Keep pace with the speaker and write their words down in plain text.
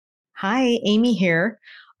Hi, Amy here.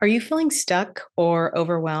 Are you feeling stuck or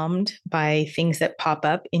overwhelmed by things that pop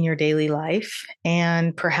up in your daily life?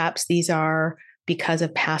 And perhaps these are because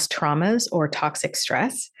of past traumas or toxic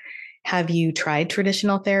stress. Have you tried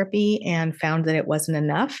traditional therapy and found that it wasn't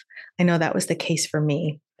enough? I know that was the case for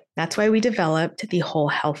me. That's why we developed the Whole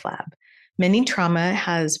Health Lab. Mending Trauma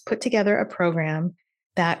has put together a program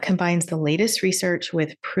that combines the latest research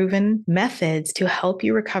with proven methods to help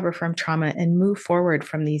you recover from trauma and move forward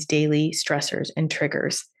from these daily stressors and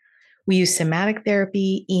triggers. We use somatic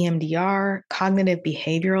therapy, EMDR, cognitive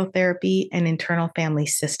behavioral therapy, and internal family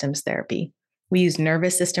systems therapy. We use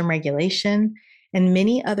nervous system regulation and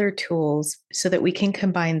many other tools so that we can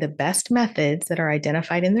combine the best methods that are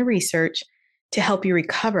identified in the research to help you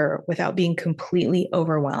recover without being completely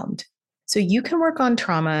overwhelmed. So you can work on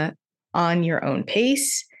trauma on your own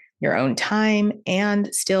pace, your own time,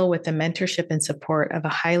 and still with the mentorship and support of a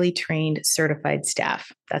highly trained certified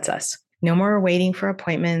staff. That's us. No more waiting for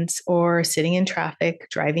appointments or sitting in traffic,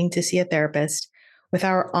 driving to see a therapist. With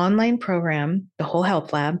our online program, the Whole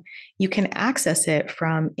Health Lab, you can access it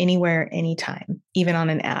from anywhere, anytime, even on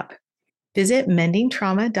an app. Visit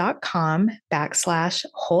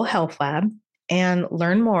mendingtrauma.com/Whole Health Lab and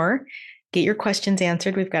learn more. Get your questions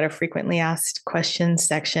answered. We've got a frequently asked questions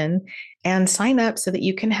section, and sign up so that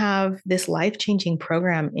you can have this life-changing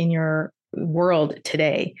program in your world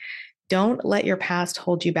today. Don't let your past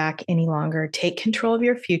hold you back any longer. Take control of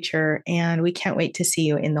your future, and we can't wait to see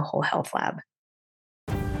you in the Whole Health Lab.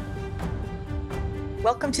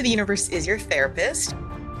 Welcome to The Universe is Your Therapist.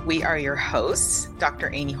 We are your hosts, Dr.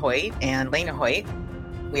 Amy Hoyt and Lena Hoyt.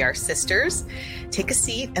 We are sisters. Take a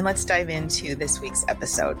seat and let's dive into this week's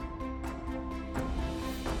episode.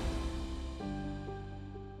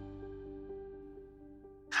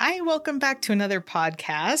 Hi, welcome back to another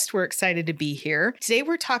podcast. We're excited to be here. Today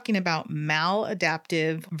we're talking about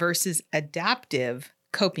maladaptive versus adaptive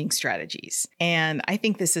coping strategies. And I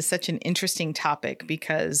think this is such an interesting topic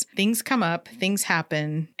because things come up, things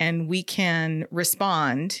happen, and we can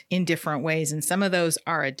respond in different ways. And some of those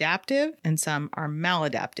are adaptive and some are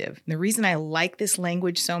maladaptive. And the reason I like this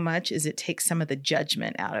language so much is it takes some of the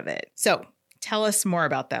judgment out of it. So tell us more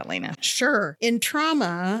about that, Lena. Sure. In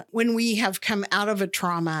trauma, when we have come out of a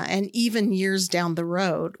trauma and even years down the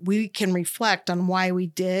road, we can reflect on why we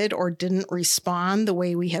did or didn't respond the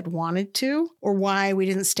way we had wanted to, or why we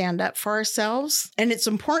didn't stand up for ourselves. And it's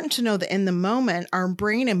important to know that in the moment, our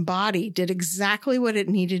brain and body did exactly what it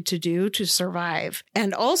needed to do to survive.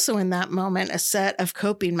 And also in that moment, a set of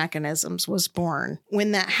coping mechanisms was born.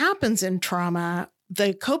 When that happens in trauma,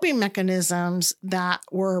 the coping mechanisms that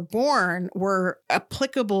were born were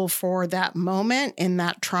applicable for that moment in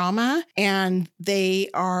that trauma, and they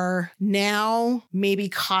are now maybe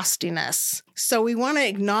costing us. So we want to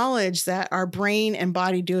acknowledge that our brain and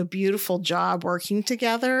body do a beautiful job working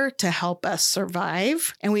together to help us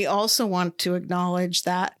survive. And we also want to acknowledge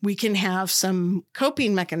that we can have some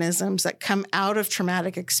coping mechanisms that come out of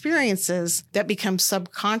traumatic experiences that become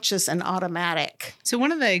subconscious and automatic. So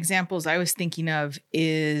one of the examples I was thinking of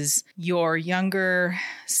is you're younger,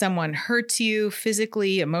 someone hurts you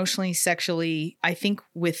physically, emotionally, sexually. I think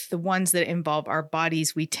with the ones that involve our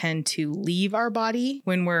bodies, we tend to leave our body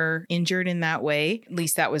when we're injured in that way. At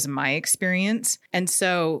least that was my experience. And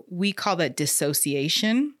so we call that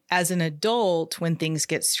dissociation. As an adult, when things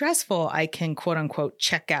get stressful, I can quote unquote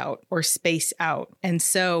check out or space out. And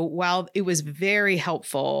so while it was very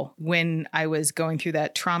helpful when I was going through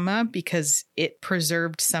that trauma because it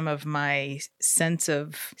preserved some of my sense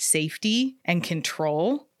of safety and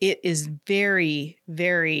control, it is very,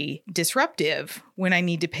 very disruptive when I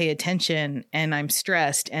need to pay attention and I'm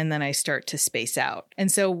stressed and then I start to space out.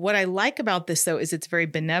 And so what I like about this, though, is it's very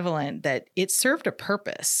benevolent that it served a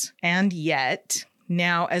purpose. And yet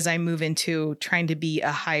now, as I move into trying to be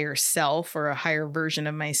a higher self or a higher version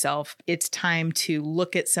of myself, it's time to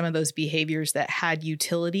look at some of those behaviors that had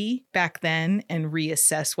utility back then and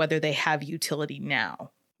reassess whether they have utility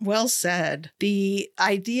now. Well said. The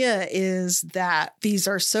idea is that these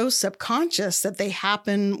are so subconscious that they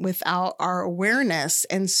happen without our awareness.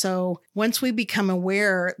 And so once we become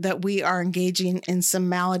aware that we are engaging in some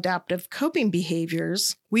maladaptive coping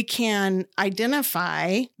behaviors, we can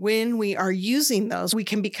identify when we are using those. We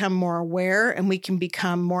can become more aware and we can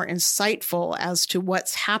become more insightful as to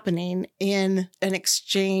what's happening in an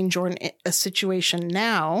exchange or a situation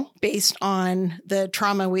now based on the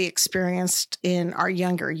trauma we experienced in our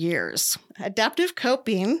younger years. Adaptive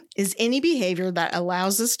coping is any behavior that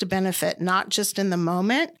allows us to benefit not just in the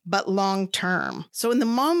moment, but long term. So in the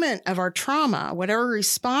moment of our trauma, whatever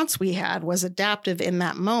response we had was adaptive in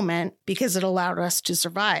that moment because it allowed us to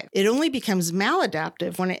survive. It only becomes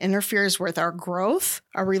maladaptive when it interferes with our growth,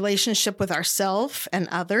 our relationship with ourselves and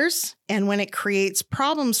others, and when it creates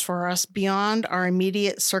problems for us beyond our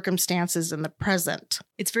immediate circumstances in the present.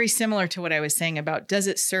 It's very similar to what I was saying about, does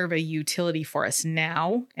it serve a utility for us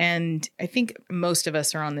now? And I think most of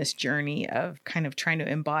us are on this journey of kind of trying to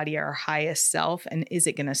embody our highest self. And is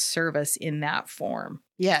it going to serve us in that form?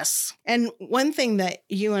 Yes. And one thing that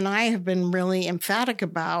you and I have been really emphatic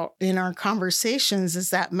about in our conversations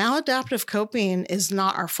is that maladaptive coping is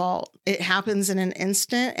not our fault. It happens in an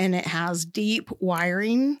instant and it has deep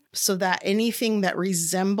wiring so that anything that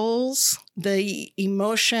resembles the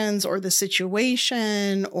emotions or the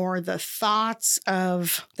situation or the thoughts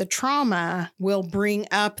of the trauma will bring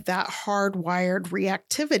up that hardwired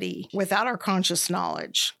reactivity without our conscious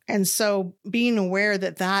knowledge. And so being aware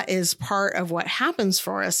that that is part of what happens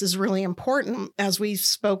for us is really important. As we've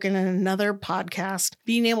spoken in another podcast,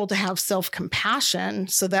 being able to have self-compassion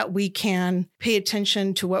so that we can pay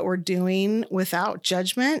attention to what we're doing without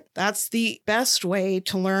judgment. That's the best way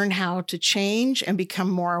to learn how to change and become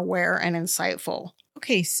more aware and insightful.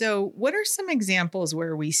 Okay, so what are some examples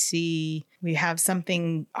where we have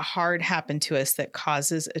something hard happen to us that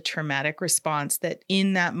causes a traumatic response that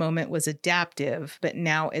in that moment was adaptive, but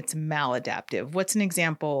now it's maladaptive? What's an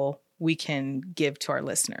example we can give to our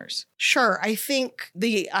listeners? Sure. I think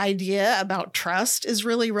the idea about trust is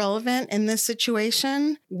really relevant in this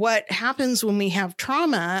situation. What happens when we have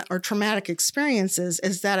trauma or traumatic experiences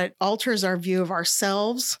is that it alters our view of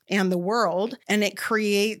ourselves and the world, and it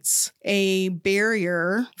creates a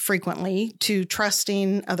barrier frequently to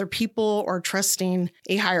trusting other people or trusting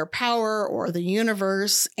a higher power or the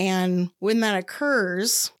universe. And when that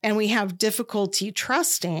occurs and we have difficulty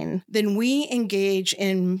trusting, then we engage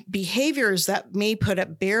in behaviors that may put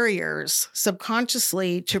up barriers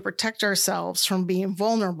subconsciously to protect ourselves from being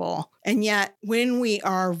vulnerable. And yet, when we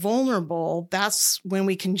are vulnerable, that's when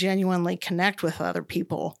we can genuinely connect with other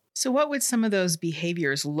people. So what would some of those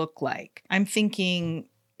behaviors look like? I'm thinking,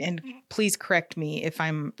 and please correct me if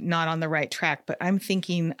I'm not on the right track, but I'm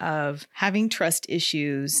thinking of having trust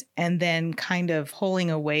issues and then kind of pulling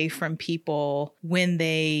away from people when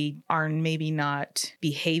they are maybe not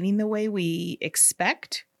behaving the way we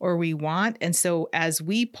expect or we want. And so as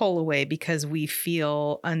we pull away because we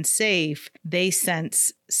feel unsafe, they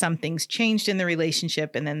sense something's changed in the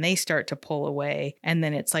relationship and then they start to pull away. And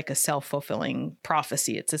then it's like a self-fulfilling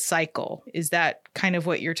prophecy. It's a cycle. Is that kind of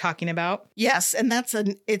what you're talking about? Yes. And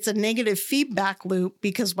it's a negative feedback loop,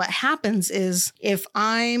 because what happens is if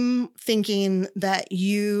I'm thinking that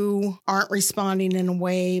you aren't responding in a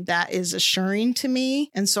way that is assuring to me,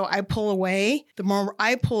 and so I pull away, the more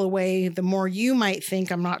I pull away, the more you might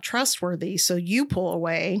think I'm not trustworthy. So you pull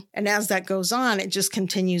away. And as that goes on, it just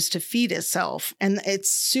continues to feed itself. And it's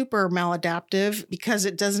super maladaptive because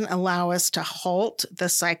it doesn't allow us to halt the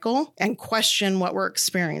cycle and question what we're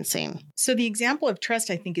experiencing. So the example of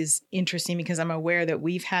trust, I think, is interesting because I'm aware that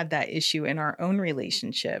we've had that issue in our own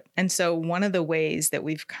relationship. And so one of the ways that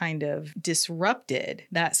we've kind of disrupted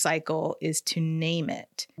that cycle is to name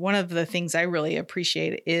it. One of the things I really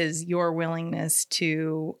appreciate is your willingness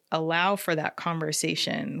to allow for that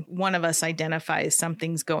conversation. One of us identifies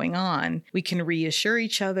something's going on. We can reassure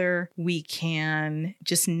each other. We can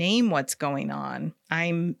just name what's going on.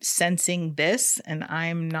 I'm sensing this and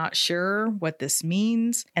I'm not sure what this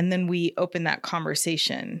means. And then we open that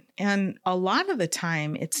conversation. And a lot of the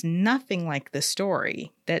time, it's nothing like the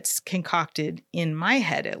story that's concocted in my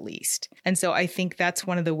head, at least. And so I think that's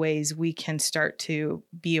one of the ways we can start to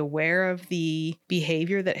be aware of the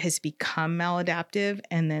behavior that has become maladaptive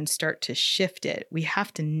and then start to shift it. We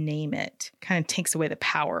have to name it. Kind of takes away the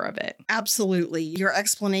power of it. Absolutely. Your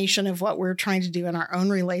explanation of what we're trying to do in our own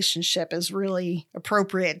relationship is really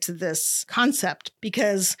appropriate to this concept,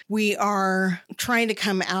 because we are trying to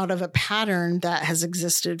come out of a pattern that has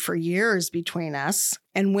existed for years between us.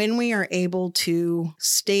 And when we are able to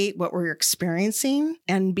state what we're experiencing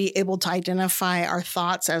and be able to identify our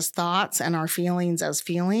thoughts as thoughts and our feelings as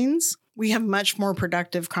feelings, we have much more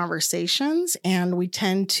productive conversations, and we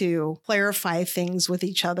tend to clarify things with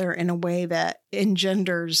each other in a way that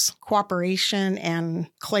engenders cooperation and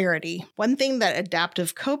clarity. One thing that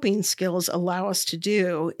adaptive coping skills allow us to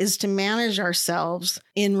do is to manage ourselves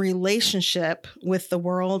in relationship with the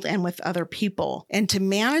world and with other people, and to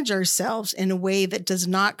manage ourselves in a way that does does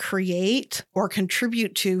not create or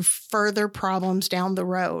contribute to further problems down the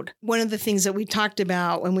road. One of the things that we talked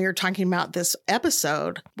about when we were talking about this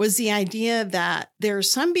episode was the idea that there are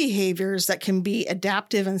some behaviors that can be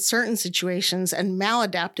adaptive in certain situations and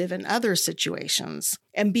maladaptive in other situations.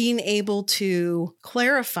 And being able to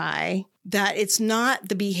clarify that it's not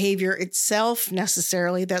the behavior itself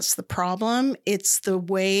necessarily that's the problem. It's the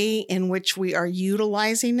way in which we are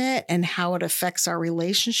utilizing it and how it affects our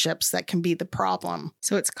relationships that can be the problem.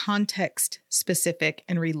 So it's context specific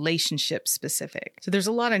and relationship specific. So there's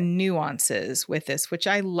a lot of nuances with this, which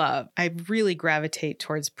I love. I really gravitate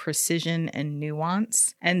towards precision and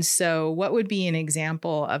nuance. And so what would be an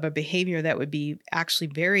example of a behavior that would be actually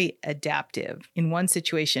very adaptive in one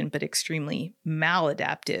situation, but extremely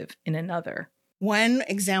maladaptive in another? One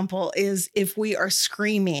example is if we are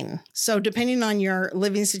screaming. So depending on your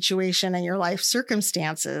living situation and your life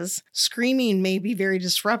circumstances, screaming may be very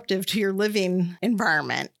disruptive to your living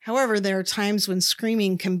environment. However, there are times when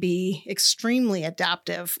screaming can be extremely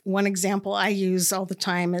adaptive. One example I use all the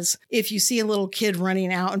time is if you see a little kid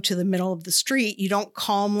running out into the middle of the street, you don't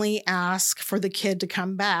calmly ask for the kid to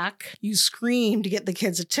come back. You scream to get the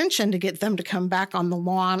kid's attention, to get them to come back on the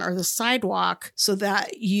lawn or the sidewalk so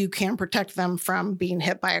that you can protect them from being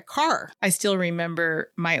hit by a car. I still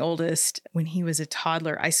remember my oldest, when he was a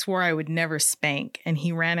toddler, I swore I would never spank, and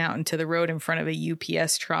he ran out into the road in front of a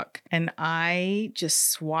UPS truck, and I just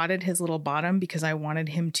swatted his little bottom because I wanted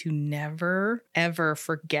him to never, ever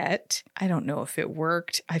forget. I don't know if it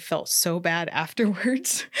worked. I felt so bad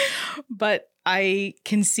afterwards, but I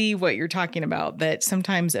can see what you're talking about, that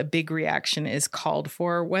sometimes a big reaction is called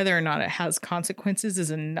for. Whether or not it has consequences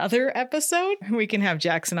is another episode. We can have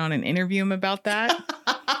Jackson on and interview him about that.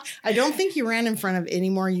 I don't think he ran in front of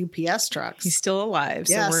any more UPS trucks. He's still alive,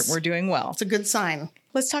 so Yes. we're doing well. It's a good sign.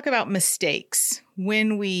 Let's talk about mistakes.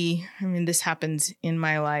 This happens in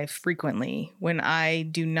my life frequently, when I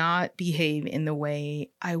do not behave in the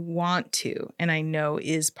way I want to, and I know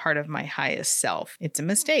is part of my highest self. It's a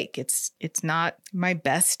mistake. It's not my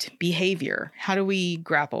best behavior. How do we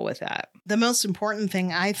grapple with that? The most important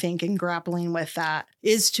thing, I think, in grappling with that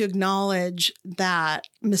is to acknowledge that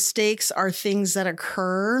mistakes are things that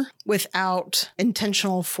occur without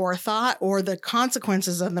intentional forethought, or the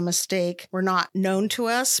consequences of the mistake were not known to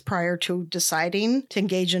us prior to deciding to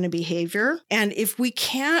engage in a behavior. And if we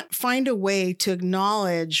can't find a way to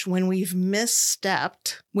acknowledge when we've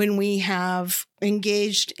misstepped, when we have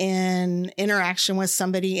engaged in interaction with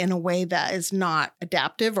somebody in a way that is not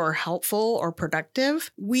adaptive or helpful or productive,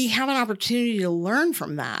 we have an opportunity to learn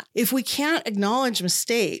from that. If we can't acknowledge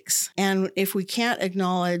mistakes, and if we can't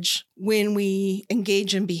acknowledge when we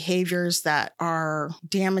engage in behaviors that are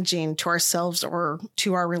damaging to ourselves or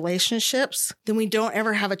to our relationships, then we don't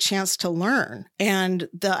ever have a chance to learn. And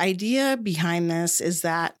the idea behind this is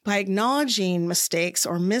that by acknowledging mistakes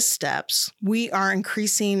or missteps, we are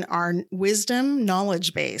increasing our wisdom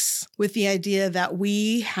knowledge base, with the idea that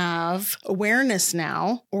we have awareness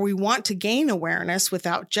now, or we want to gain awareness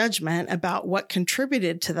without judgment about what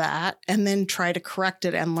contributed to that, and then try to correct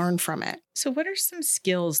it and learn from it. So what are some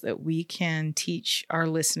skills that we can teach our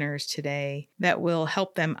listeners today that will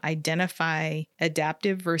help them identify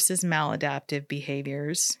adaptive versus maladaptive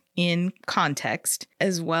behaviors in context,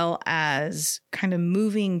 as well as kind of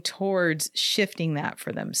moving towards shifting that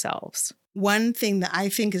for themselves? One thing that I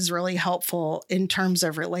think is really helpful in terms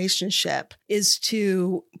of relationship is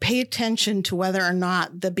to pay attention to whether or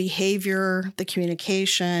not the behavior, the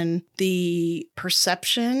communication, the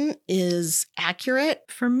perception is accurate.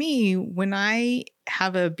 For me, when I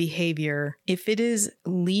have a behavior, if it is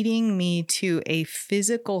leading me to a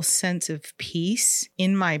physical sense of peace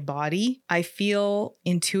in my body, I feel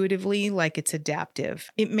intuitively like it's adaptive.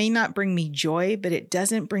 It may not bring me joy, but it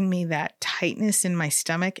doesn't bring me that tightness in my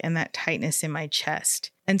stomach and that tightness in my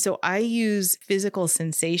chest. And so I use physical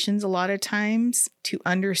sensations a lot of times to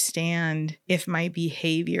understand if my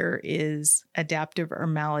behavior is adaptive or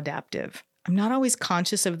maladaptive. I'm not always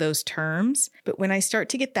conscious of those terms, but when I start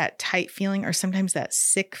to get that tight feeling, or sometimes that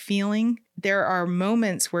sick feeling, there are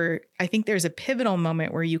moments where I think there's a pivotal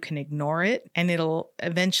moment where you can ignore it, and you'll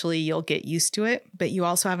get used to it. But you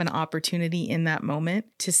also have an opportunity in that moment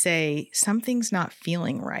to say, something's not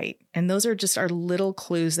feeling right. And those are just our little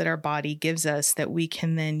clues that our body gives us that we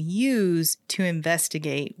can then use to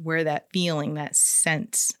investigate where that feeling, that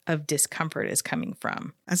sense of discomfort is coming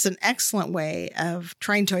from. That's an excellent way of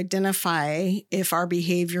trying to identify if our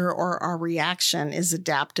behavior or our reaction is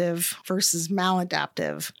adaptive versus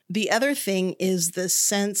maladaptive. The other thing thing is the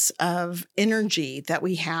sense of energy that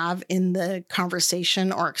we have in the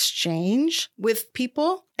conversation or exchange with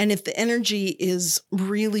people. And if the energy is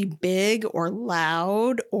really big or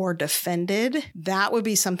loud or defended, that would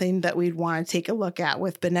be something that we'd want to take a look at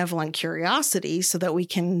with benevolent curiosity so that we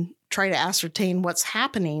can try to ascertain what's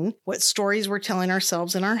happening, what stories we're telling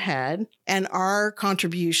ourselves in our head, and our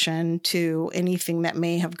contribution to anything that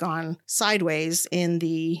may have gone sideways in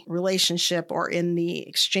the relationship or in the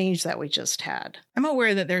exchange that we just had. I'm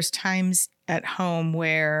aware that there's times at home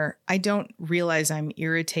where I don't realize I'm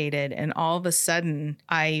irritated and all of a sudden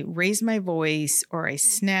I raise my voice or I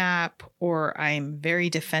snap or I'm very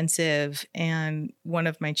defensive and one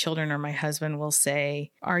of my children or my husband will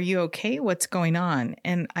say, "Are you okay? What's going on?"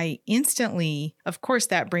 And I instantly, of course,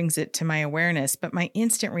 that brings it to my awareness, but my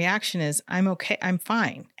instant reaction is, "I'm okay. I'm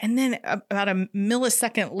fine." And then about a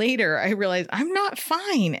millisecond later, I realize I'm not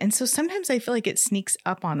fine. And so sometimes I feel like it sneaks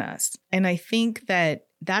up on us. And I think that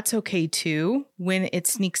that's okay too when it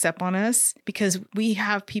sneaks up on us because we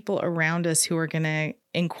have people around us who are going to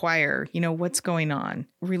inquire, what's going on.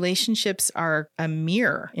 Relationships are a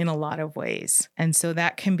mirror in a lot of ways. And so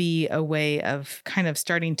that can be a way of kind of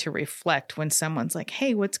starting to reflect when someone's like,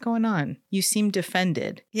 "Hey, what's going on? You seem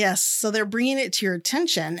defended." Yes. So they're bringing it to your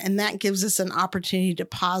attention, and that gives us an opportunity to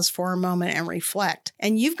pause for a moment and reflect.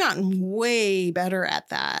 And you've gotten way better at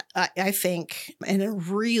that, I think, in a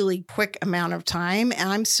really quick amount of time. And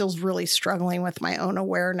I'm still really struggling with my own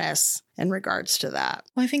awareness in regards to that.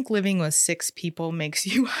 Well, I think living with 6 people makes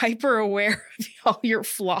you hyper aware of all your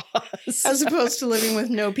flaws. As opposed to living with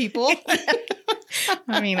no people.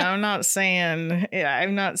 I mean, I'm not saying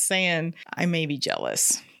I may be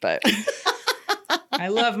jealous, but I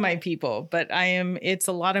love my people, but it's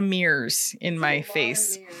a lot of mirrors in my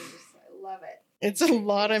face. It's a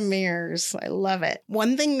lot of mirrors. I love it.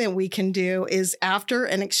 One thing that we can do is after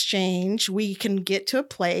an exchange, we can get to a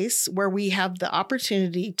place where we have the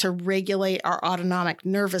opportunity to regulate our autonomic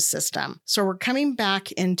nervous system. So we're coming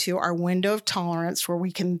back into our window of tolerance where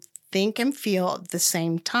we can think and feel at the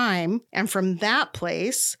same time. And from that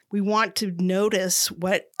place, we want to notice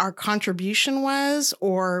what our contribution was,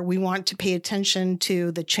 or we want to pay attention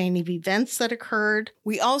to the chain of events that occurred.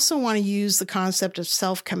 We also want to use the concept of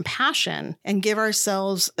self-compassion and give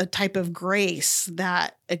ourselves a type of grace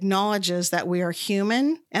that acknowledges that we are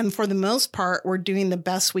human. And for the most part, we're doing the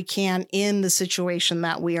best we can in the situation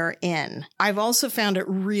that we are in. I've also found it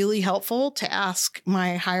really helpful to ask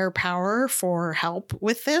my higher power for help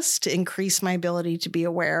with this to increase my ability to be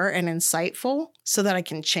aware and insightful so that I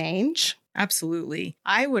can change. Absolutely.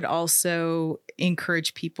 I would also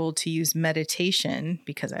encourage people to use meditation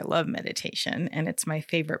because I love meditation and it's my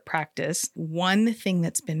favorite practice. One thing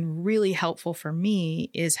that's been really helpful for me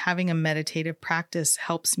is having a meditative practice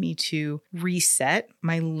helps me to reset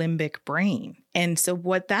my limbic brain. And so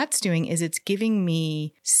what that's doing is it's giving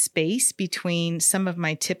me space between some of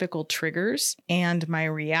my typical triggers and my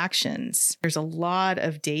reactions. There's a lot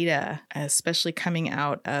of data, especially coming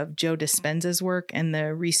out of Joe Dispenza's work and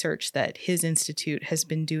the research that his institute has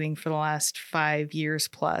been doing for the last 5 years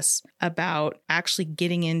plus about actually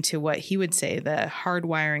getting into what he would say the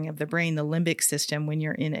hardwiring of the brain, the limbic system, when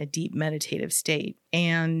you're in a deep meditative state.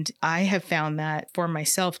 And I have found that for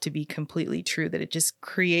myself to be completely true, that it just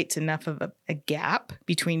creates enough of a gap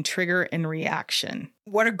between trigger and reaction.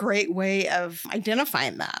 What a great way of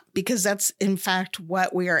identifying that, because that's in fact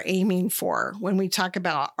what we are aiming for when we talk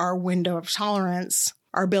about our window of tolerance.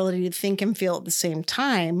 Our ability to think and feel at the same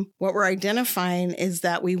time, what we're identifying is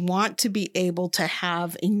that we want to be able to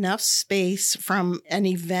have enough space from an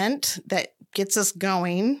event that gets us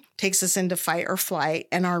going, takes us into fight or flight,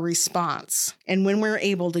 and our response. And when we're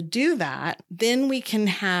able to do that, then we can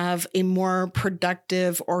have a more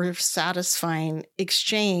productive or satisfying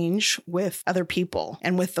exchange with other people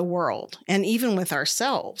and with the world, and even with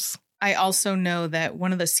ourselves. I also know that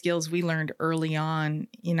one of the skills we learned early on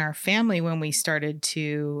in our family when we started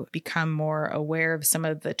to become more aware of some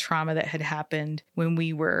of the trauma that had happened when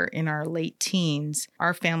we were in our late teens,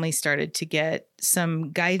 our family started to get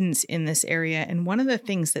some guidance in this area. And one of the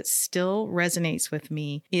things that still resonates with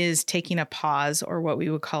me is taking a pause, or what we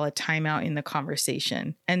would call a timeout in the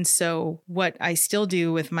conversation. And so what I still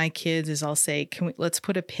do with my kids is I'll say, let's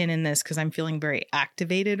put a pin in this because I'm feeling very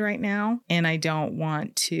activated right now. And I don't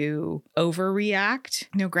want to overreact.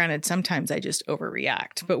 Granted, sometimes I just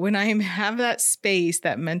overreact. But when I have that space,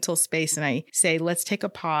 that mental space, and I say, let's take a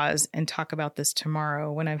pause and talk about this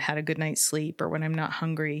tomorrow when I've had a good night's sleep or when I'm not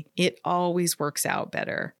hungry, it always works works out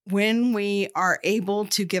better? When we are able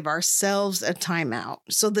to give ourselves a timeout.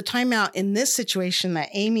 So the timeout in this situation that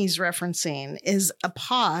Amy's referencing is a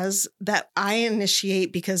pause that I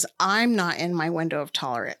initiate because I'm not in my window of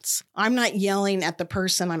tolerance. I'm not yelling at the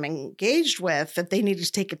person I'm engaged with that they need to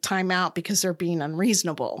take a timeout because they're being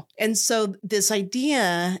unreasonable. And so this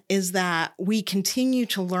idea is that we continue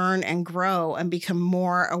to learn and grow and become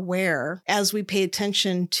more aware as we pay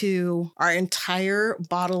attention to our entire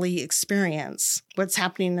bodily experience, what's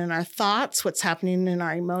happening in our thoughts, what's happening in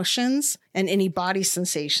our emotions, and any body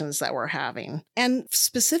sensations that we're having. And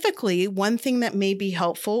specifically, one thing that may be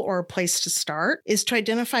helpful or a place to start is to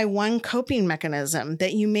identify one coping mechanism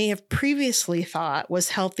that you may have previously thought was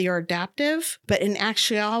healthy or adaptive, but in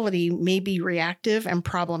actuality may be reactive and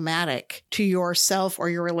problematic to yourself or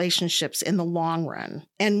your relationships in the long run.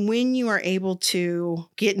 And when you are able to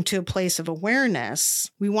get into a place of awareness,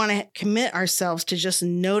 we want to commit ourselves to just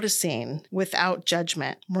noticing without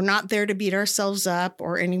judgment. We're not there to beat ourselves up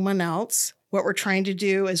or anyone else. What we're trying to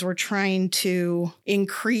do is we're trying to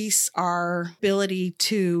increase our ability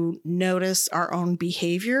to notice our own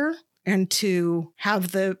behavior and to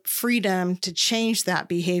have the freedom to change that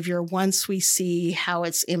behavior once we see how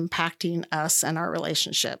it's impacting us and our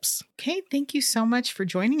relationships. Okay, thank you so much for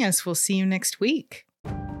joining us. We'll see you next week.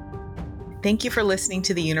 Thank you for listening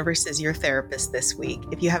to The Universe is Your Therapist this week.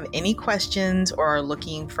 If you have any questions or are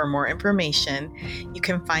looking for more information, you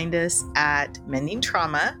can find us at Mending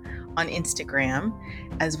Trauma on Instagram,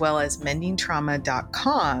 as well as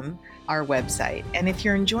mendingtrauma.com, our website. And if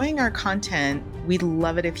you're enjoying our content, we'd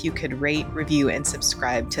love it if you could rate, review, and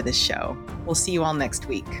subscribe to the show. We'll see you all next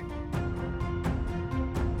week.